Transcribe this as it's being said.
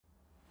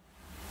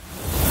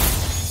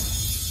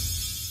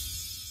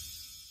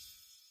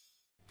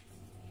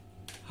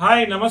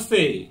Hi నమస్తే.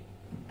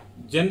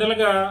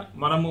 జనరల్గా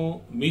మనము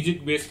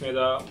మ్యూజిక్ బేస్ మీద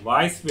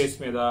వాయిస్ బేస్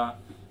మీద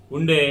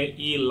ఉండే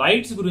ఈ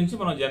లైట్స్ గురించి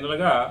మనం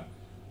జనరల్గా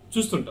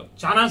చూస్తుంటాం.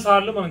 చాలా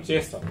సార్లు మనం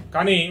చేస్తాం.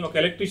 కానీ ఒక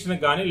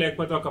ఎలక్ట్రీషియన్ కానీ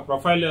లేకపోతే ఒక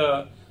ప్రొఫైల్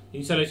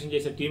ఇన్స్టాలేషన్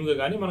చేసే టీమ్గా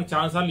కానీ మనకు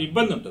చాలా సార్లు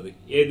ఇబ్బంది ఉంటుంది.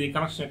 ఏది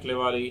కనెక్షన్ ఎట్లా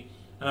ఇవ్వాలి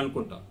అని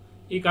అనుకుంటాం.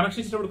 ఈ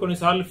కనెక్షన్ ఇచ్చినప్పుడు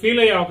కొన్నిసార్లు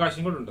ఫెయిల్ అయ్యే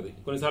అవకాశం కూడా ఉంటుంది.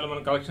 కొన్నిసార్లు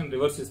మనం కనెక్షన్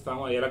రివర్స్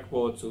ఇస్తాము, అది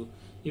ఎరకపోవచ్చు.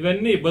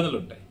 ఇవన్నీ ఇబ్బందులు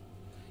ఉంటాయి.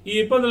 ఈ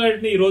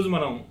ఇబ్బందులన్నింటినీ ఈరోజు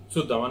మనం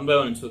చూద్దాం, వన్ బై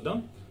వన్ చూద్దాం.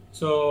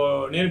 సో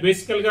నేను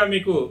బేసికల్గా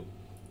మీకు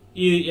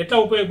ఇది ఎట్లా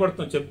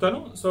ఉపయోగపడుతుందో చెప్తాను.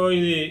 సో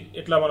ఇది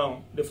ఇట్లా మనం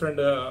డిఫరెంట్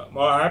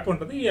యాప్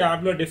ఉంటుంది. ఈ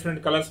యాప్లో డిఫరెంట్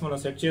కలర్స్ మనం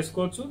సెట్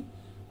చేసుకోవచ్చు.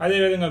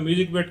 అదేవిధంగా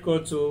మ్యూజిక్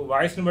పెట్టుకోవచ్చు,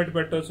 వాయిస్ని బట్టి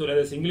పెట్టవచ్చు,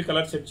 లేదా సింగిల్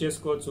కలర్ సెట్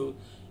చేసుకోవచ్చు.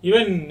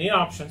 ఇవన్నీ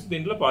ఆప్షన్స్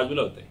దీంట్లో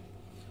పాసిబుల్ అవుతాయి.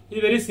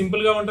 ఇది వెరీ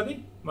సింపుల్గా ఉంటుంది.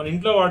 మన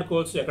ఇంట్లో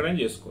వాడుకోవచ్చు, ఎక్కడైనా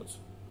చేసుకోవచ్చు.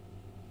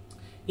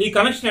 ఈ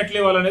కనెక్షన్ ఎట్లా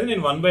ఇవ్వాలనేది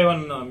నేను వన్ బై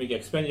వన్ మీకు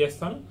ఎక్స్ప్లెయిన్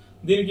చేస్తాను.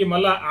 దీనికి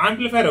మళ్ళీ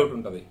యాంప్లిఫైర్ ఒకటి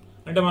ఉంటుంది.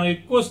 అంటే మనం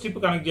ఎక్కువ స్ట్రిప్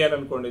కనెక్ట్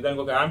చేయాలనుకోండి,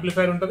 దానికి ఒక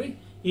యాంప్లిఫైర్ ఉంటుంది.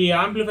 ఈ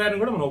యాంప్లిఫైర్ని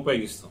కూడా మనం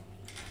ఉపయోగిస్తాం.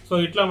 సో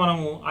ఇట్లా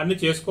మనము అన్ని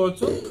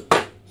చేసుకోవచ్చు.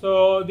 సో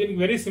దీనికి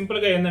వెరీ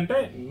సింపుల్గా ఏంటంటే,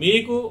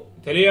 మీకు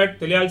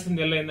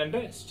తెలియాల్సింది ఏంటంటే,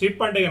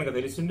 స్ట్రిప్ అంటే కనుక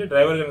తెలిసింటే,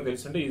 డ్రైవర్ కనుక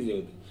తెలిసింటే ఈజీ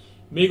అవుతుంది.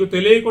 మీకు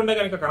తెలియకుండా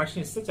కనుక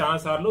కనెక్షన్ ఇస్తే చాలా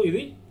సార్లు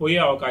ఇది పోయే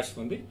అవకాశం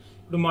ఉంది.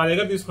 ఇప్పుడు మా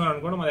దగ్గర తీసుకున్నాం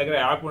అనుకోండి, మా దగ్గర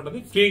యాప్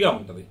ఉంటుంది, ఫ్రీగా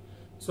ఉంటుంది.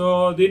 సో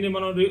దీన్ని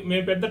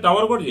మేము పెద్ద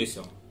టవర్ కూడా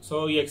చేసాం. సో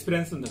ఈ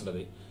ఎక్స్పీరియన్స్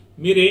ఉంటుంది.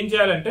 మీరు ఏం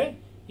చేయాలంటే,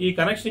 ఈ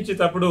కనెక్షన్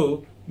ఇచ్చేటప్పుడు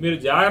మీరు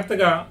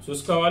జాగ్రత్తగా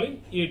చూసుకోవాలి.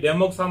 ఈ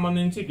డెమోకి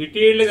సంబంధించి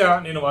డీటెయిల్డ్గా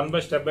నేను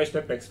స్టెప్ బై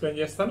స్టెప్ ఎక్స్ప్లెయిన్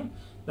చేస్తాను.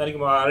 దానికి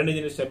మా ఆర్ఎండ్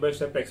engineer step by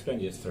step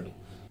explain చేస్తాడు.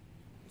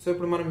 సో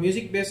ఇప్పుడు మనం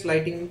మ్యూజిక్ బేస్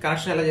లైటింగ్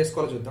కనెక్షన్ ఎలా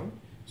చేసుకోవాలో చూద్దాం.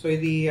 సో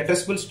ఇది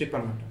అడ్రసబుల్ స్ట్రిప్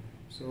అనమాట.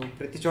 సో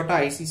ప్రతి చోట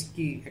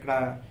ఐసీస్కి ఇక్కడ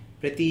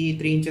ప్రతి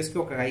 3 ఇంచెస్కి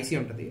ఒక ఐసీ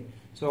ఉంటుంది.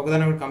 సో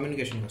ఒకదాని ఒకటి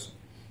కమ్యూనికేషన్ కోసం.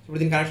 ఇప్పుడు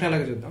దీని కనెక్షన్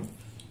ఎలాగో చూద్దాం.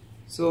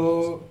 సో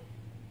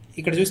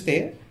ఇక్కడ చూస్తే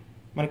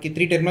మనకి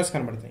 3 టెర్మినల్స్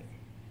కనబడతాయి.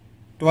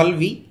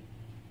 12V,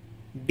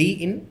 D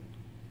in,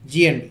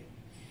 G and.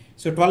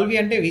 So 12V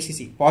అంటే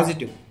VCC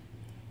పాజిటివ్,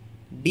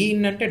 D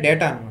ఇన్ అంటే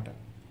డేటా అనమాట.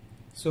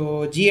 సో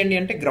G అండ్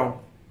అంటే గ్రౌండ్.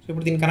 సో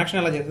ఇప్పుడు దీని కనెక్షన్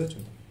ఎలా చేస్తుందో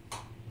చూద్దాం.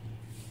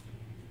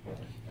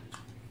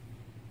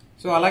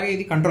 సో అలాగే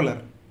ఇది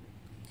కంట్రోలర్.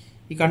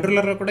 ఈ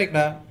కంట్రోలర్లో కూడా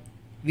ఇక్కడ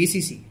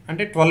VCC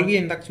అంటే 12V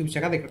ఇందాక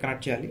చూపించా కదా, ఇక్కడ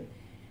కనెక్ట్ చేయాలి.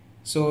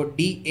 సో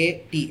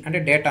DAT అంటే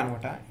డేటా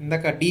అనమాట.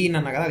 ఇందాక D ఇన్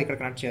అన్నా కదా, అది ఇక్కడ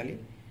కనెక్ట్ చేయాలి.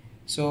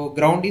 సో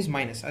గ్రౌండ్ ఈజ్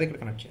మైనస్, అది ఇక్కడ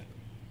కనెక్ట్ చేయాలి.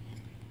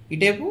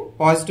 ఇటేపు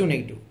పాజిటివ్,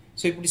 నెగిటివ్.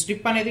 సో ఇప్పుడు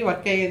స్ట్రిప్ అనేది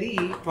వర్క్ అయ్యేది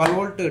 12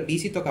 వోల్ట్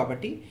డీసీతో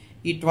కాబట్టి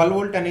ఈ 12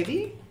 వోల్ట్ అనేది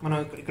మనం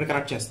ఇక్కడ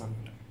కనెక్ట్ చేస్తాం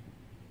అనమాట.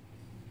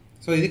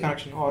 సో ఇది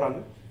కనెక్షన్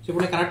ఓవరాల్. సో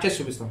ఇప్పుడు నేను కనెక్ట్ చేసి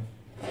చూపిస్తాను.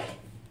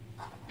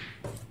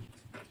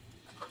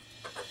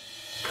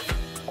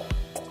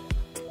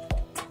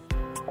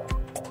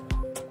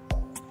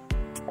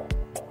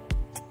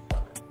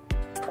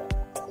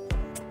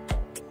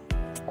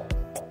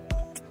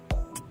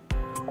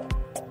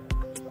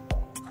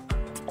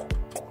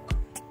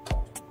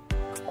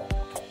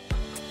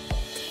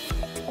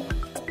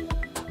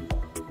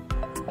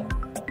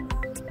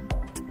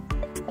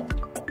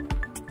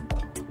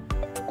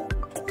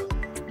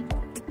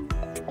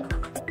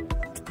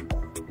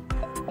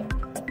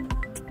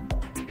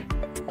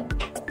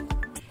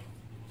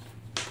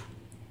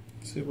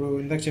 సో ఇప్పుడు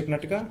ఇందాక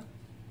చెప్పినట్టుగా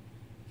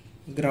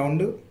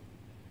ground,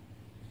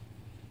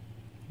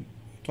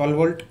 12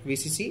 volt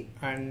VCC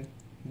and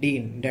D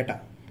in data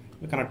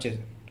connect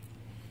చేసాం.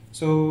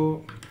 సో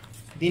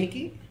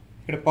దీనికి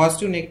ఇక్కడ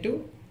పాజిటివ్, నెగిటివ్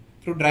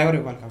త్రూ డ్రైవర్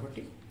ఇవ్వాలి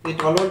కాబట్టి ఇది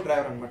 12 వోల్ట్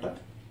డ్రైవర్ అనమాట.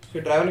 సో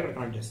ఈ డ్రైవర్ని ఇక్కడ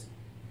కనెక్ట్ చేస్తాం.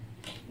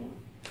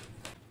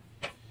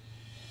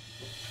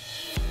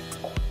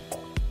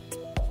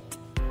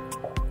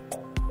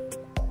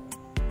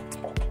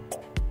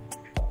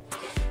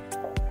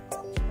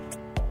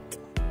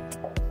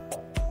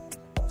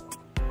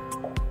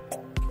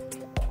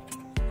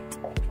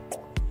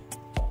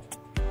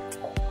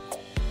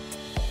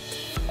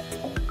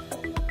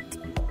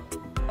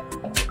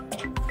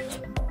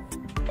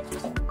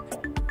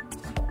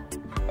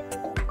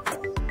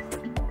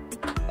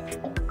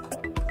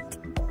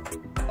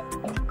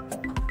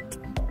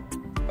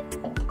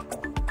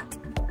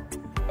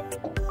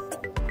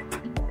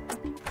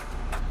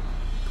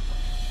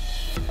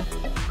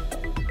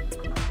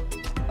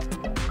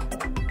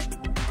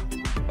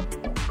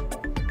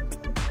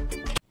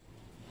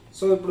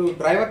 సో ఇప్పుడు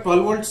డ్రైవర్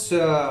 12 వోల్ట్స్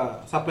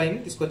సప్లైని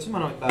తీసుకొచ్చి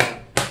మనం ఇక్కడ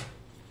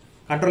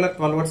కంట్రోలర్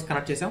 12 వోల్ట్స్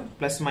కనెక్ట్ చేసాం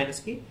ప్లస్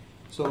మైనస్కి.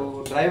 సో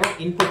డ్రైవర్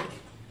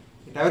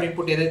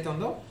ఇన్పుట్ ఏదైతే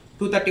ఉందో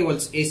 230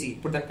 వోల్ట్స్ AC.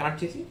 ఇప్పుడు దాన్ని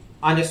కనెక్ట్ చేసి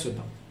ఆన్ చేసి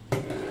చూద్దాం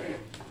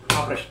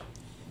ఆపరేషన్.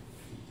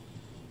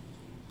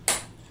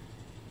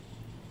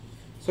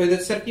 సో ఇది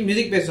వచ్చేసరికి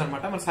మ్యూజిక్ బేస్డ్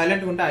అనమాట. మనం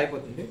సైలెంట్గా ఉంటే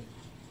అయిపోతుంది.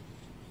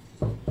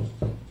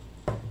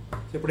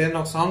 సో ఇప్పుడు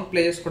ఏదైనా ఒక సాంగ్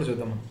ప్లే చేసి కూడా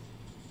చూద్దాం మనం.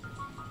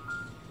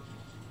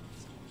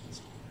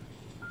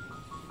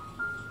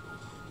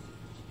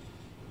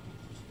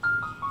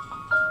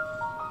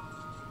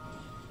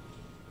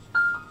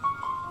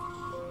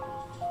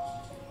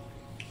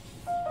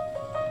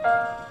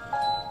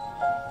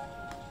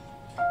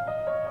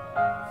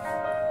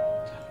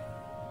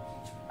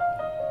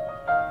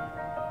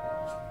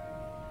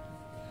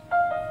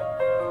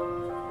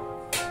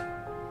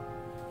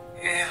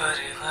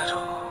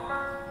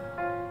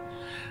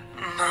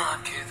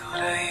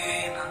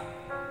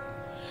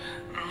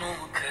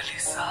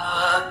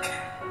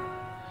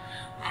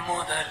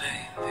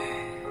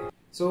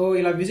 సో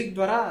ఇలా మ్యూజిక్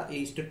ద్వారా ఈ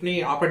స్ట్రిప్ని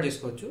ఆపరేట్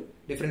చేసుకోవచ్చు,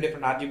 డిఫరెంట్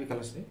RGB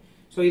కలర్స్ని.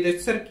 సో ఇది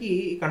వచ్చేసరికి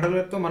ఈ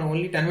కంట్రోలర్తో మనం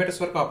ఓన్లీ 10 మీటర్స్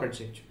వరకు ఆపరేట్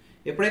చేయొచ్చు.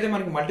 ఎప్పుడైతే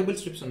మనకి మల్టిపుల్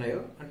స్ట్రిప్స్ ఉన్నాయో,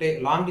 అంటే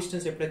లాంగ్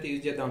డిస్టెన్స్ ఎప్పుడైతే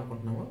యూజ్ చేద్దాం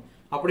అనుకుంటున్నామో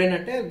అప్పుడు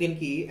ఏంటంటే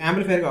దీనికి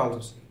యాంప్లిఫైర్ కావాల్సి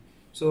వస్తుంది.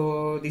 So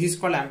this is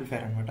called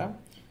amplifier అనమాట.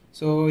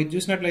 సో ఇది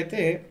చూసినట్లయితే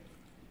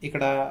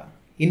ఇక్కడ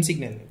ఇన్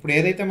సిగ్నల్, ఇప్పుడు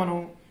ఏదైతే మనం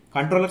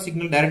కంట్రోలర్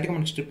సిగ్నల్ డైరెక్ట్గా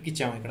మనం స్ట్రిప్కి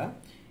ఇచ్చాము, ఇక్కడ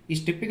ఈ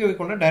స్ట్రిప్కి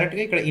ఇవ్వకుండా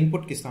డైరెక్ట్గా ఇక్కడ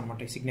ఇన్పుట్కి ఇస్తాం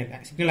అనమాట. ఈ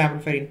సిగ్నల్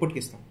యాంప్లిఫైర్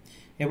ఇన్పుట్కి ఇస్తాం.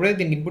 ఎప్పుడైతే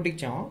దీనికి ఇన్పుట్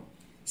ఇచ్చామో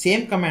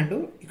సేమ్ కమాండ్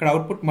ఇక్కడ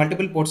అవుట్పుట్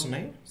మల్టిపుల్ పోర్ట్స్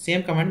ఉన్నాయి,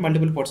 సేమ్ కమాండ్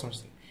మల్టిపుల్ పోర్ట్స్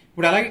వస్తాయి.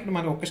 ఇప్పుడు అలాగే ఇక్కడ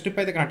మనం ఒక స్ట్రిప్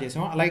అయితే కనెక్ట్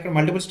చేసాము, అలాగే ఇక్కడ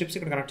మల్టిపుల్ స్ట్రిప్స్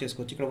ఇక్కడ కనెక్ట్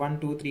చేసుకోవచ్చు. ఇక్కడ 1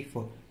 2 3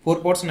 4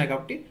 పోర్ట్స్ ఉన్నాయి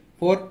కాబట్టి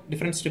 4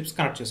 డిఫరెంట్ స్ట్రిప్స్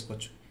కనెక్ట్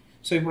చేసుకోవచ్చు.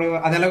 సో ఇప్పుడు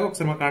అది ఎలాగో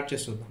ఒకసారి మనం కనెక్ట్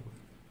చేసి చూద్దాం.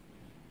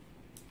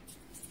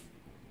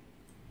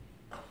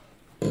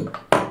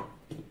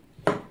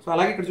 సో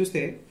అలాగే ఇక్కడ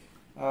చూస్తే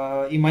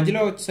ఈ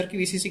మధ్యలో వచ్చేసరికి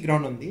VCC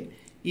గ్రౌండ్ ఉంది.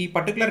 ఈ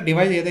పర్టికులర్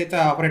డివైస్ ఏదైతే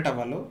ఆపరేట్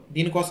అవ్వాలో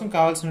దీనికోసం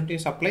కావాల్సిన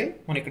సప్లై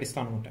మనం ఇక్కడ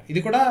ఇస్తాం అనమాట.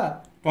 ఇది కూడా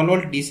 12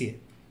 వోల్ట్ DCA.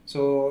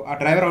 సో ఆ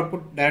డ్రైవర్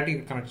అవుట్పుట్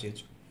డైరెక్ట్గా కనెక్ట్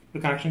చేయొచ్చు.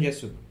 ఇప్పుడు కనెక్షన్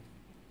చేసి చూద్దాం.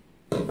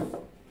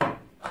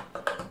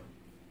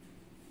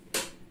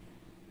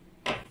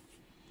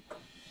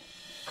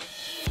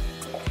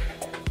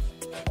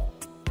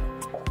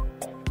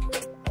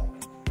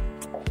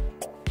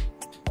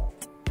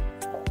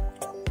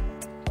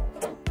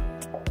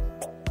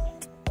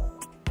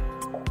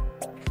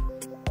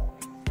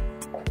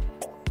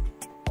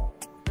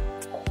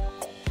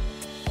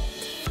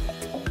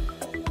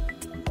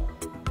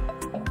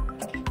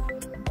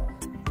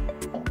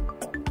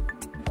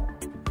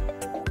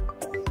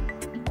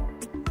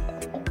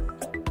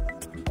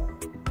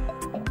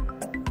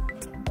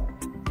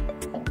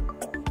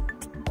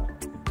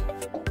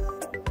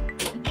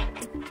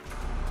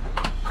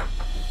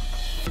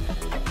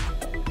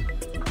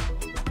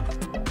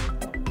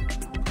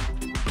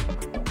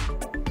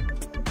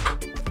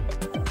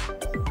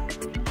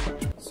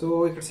 సో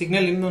ఇక్కడ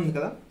సిగ్నల్ ఇన్ ఉంది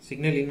కదా,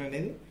 సిగ్నల్ ఇన్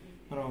అనేది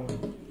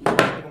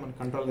మన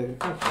కంట్రోల్ దగ్గర.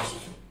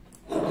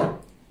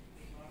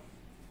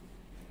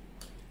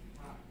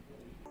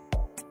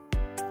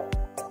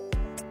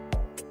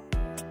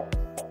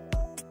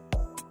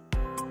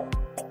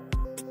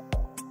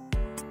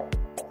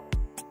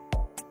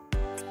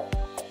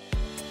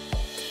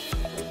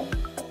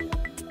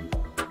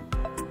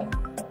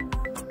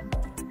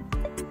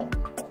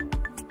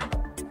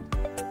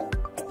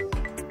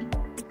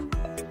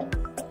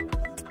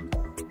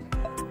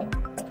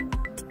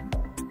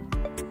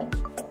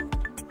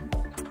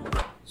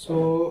 సో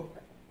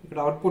ఇక్కడ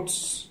అవుట్పుట్స్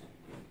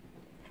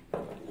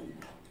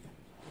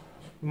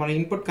మన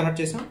ఇన్పుట్ కనెక్ట్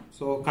చేసాం.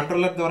 సో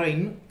కంట్రోలర్ ద్వారా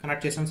ఇన్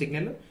కనెక్ట్ చేసాం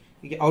సిగ్నల్.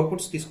 ఇక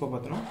అవుట్పుట్స్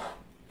తీసుకోబోతున్నాం.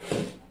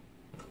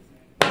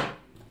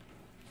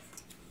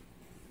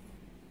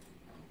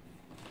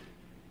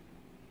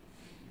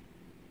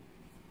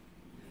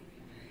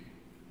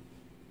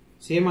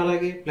 సేమ్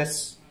అలాగే plus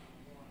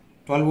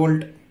 12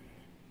 volt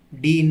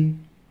D in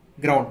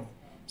ground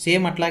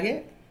same అట్లాగే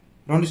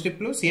 2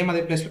 స్ట్రిప్లు సేమ్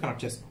అదే ప్లేస్లో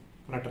కనెక్ట్ చేస్తాం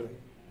కనెక్టర్.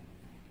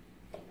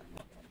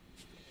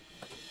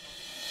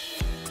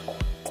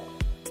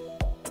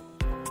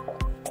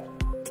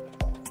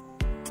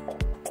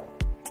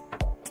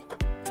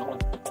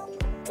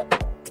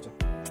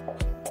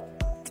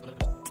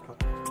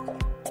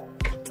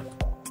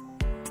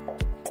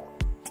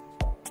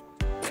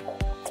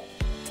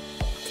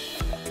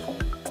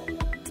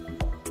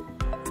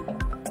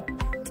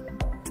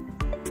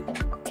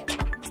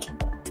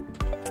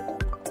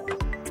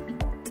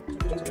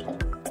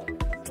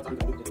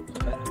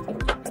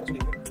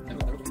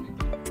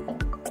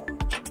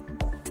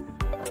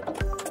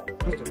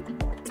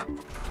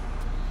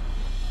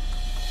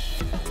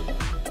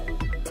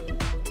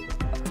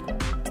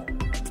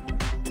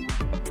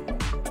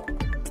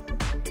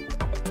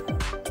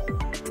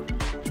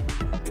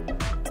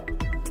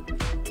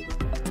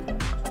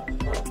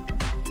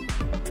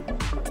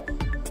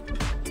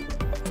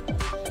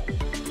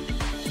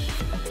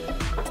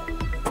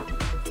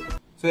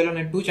 సో ఇలా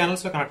నేను 2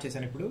 ఛానల్స్లో కనెక్ట్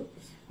చేశాను ఇప్పుడు.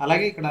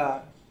 అలాగే ఇక్కడ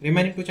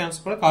రిమైనింగ్ 2 ఛానల్స్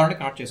కూడా కావాలంటే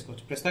కనెక్ట్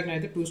చేసుకోవచ్చు. ప్రస్తుతానికి నేను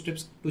అయితే 2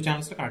 స్ట్రిప్స్ 2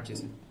 ఛానల్స్లో కనెక్ట్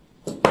చేశాను.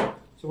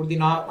 సో ఇప్పుడు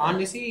దీన్ని ఆన్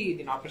చేసి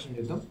దీన్ని ఆపరేషన్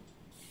చేద్దాం.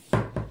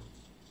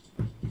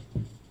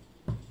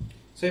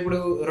 సో ఇప్పుడు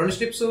 2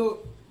 స్ట్రిప్స్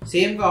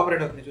సేమ్గా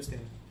ఆపరేట్ అవుతుంది చూస్తే.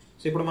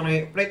 సో ఇప్పుడు మనం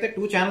ఎప్పుడైతే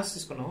 2 ఛానల్స్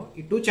తీసుకున్నామో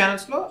ఈ 2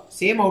 ఛానల్స్లో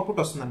సేమ్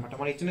అవుట్పుట్ వస్తుంది అనమాట.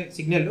 మనం ఇచ్చిన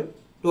సిగ్నల్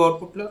 2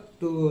 అవుట్పుట్లో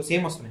 2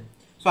 సేమ్ వస్తున్నాయి.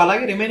 సో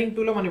అలాగే రిమైనింగ్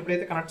 2లో మనం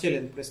ఎప్పుడైతే కనెక్ట్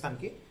చేయలేదు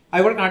ప్రస్తుతానికి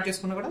అవి కూడా కనెక్ట్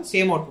చేసుకున్నా కూడా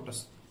సేమ్ అవుట్పుట్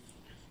వస్తుంది.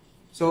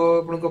 సో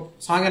ఇప్పుడు ఇంకో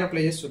సాంగ్ అయినా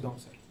ప్లే చేసి చూద్దాం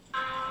సార్.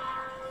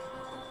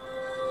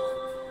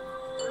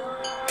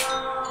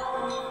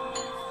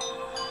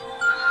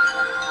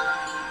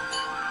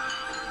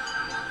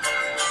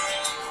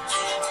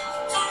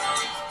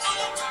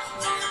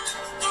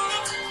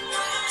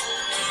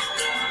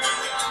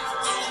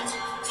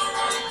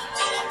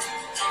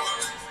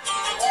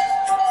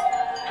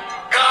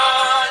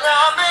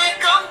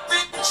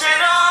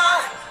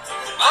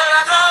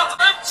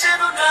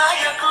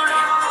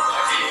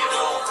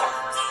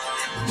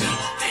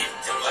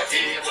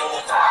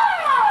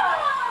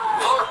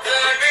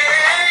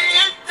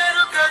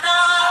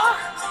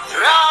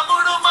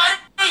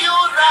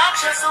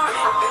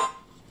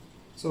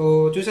 సో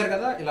చూసారు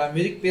కదా, ఇలా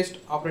మ్యూజిక్ బేస్డ్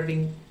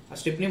ఆపరేటింగ్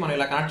స్ట్రిప్ని మనం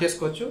ఇలా కనెక్ట్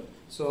చేసుకోవచ్చు.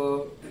 సో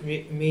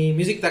మీ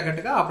మ్యూజిక్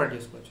తగ్గట్టుగా ఆపరేట్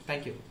చేసుకోవచ్చు.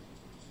 Thank you.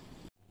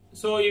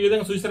 సో ఈ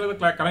విధంగా చూసారు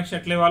కదా కనెక్షన్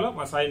ఎట్లా ఇవ్వాలో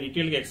మా సాయి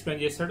డీటెయిల్గా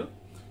ఎక్స్ప్లెయిన్ చేశాడు.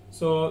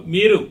 సో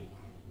మీరు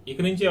ఇక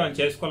నుంచి ఏమైనా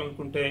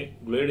చేసుకోవాలనుకుంటే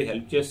గ్లోయిడ్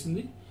హెల్ప్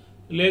చేస్తుంది.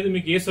 లేదు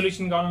మీకు ఏ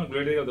సొల్యూషన్ కావాలన్నా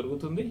గ్లోయిడ్ దగ్గర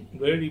దొరుకుతుంది.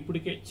 గ్లోయిడ్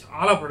ఇప్పటికే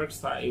చాలా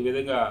ప్రొడక్ట్స్ ఈ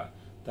విధంగా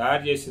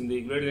తయారు చేసింది.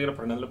 గ్లోయిడ్ దగ్గర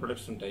 200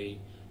 ప్రొడక్ట్స్ ఉంటాయి.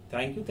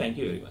 Thank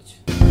you very much.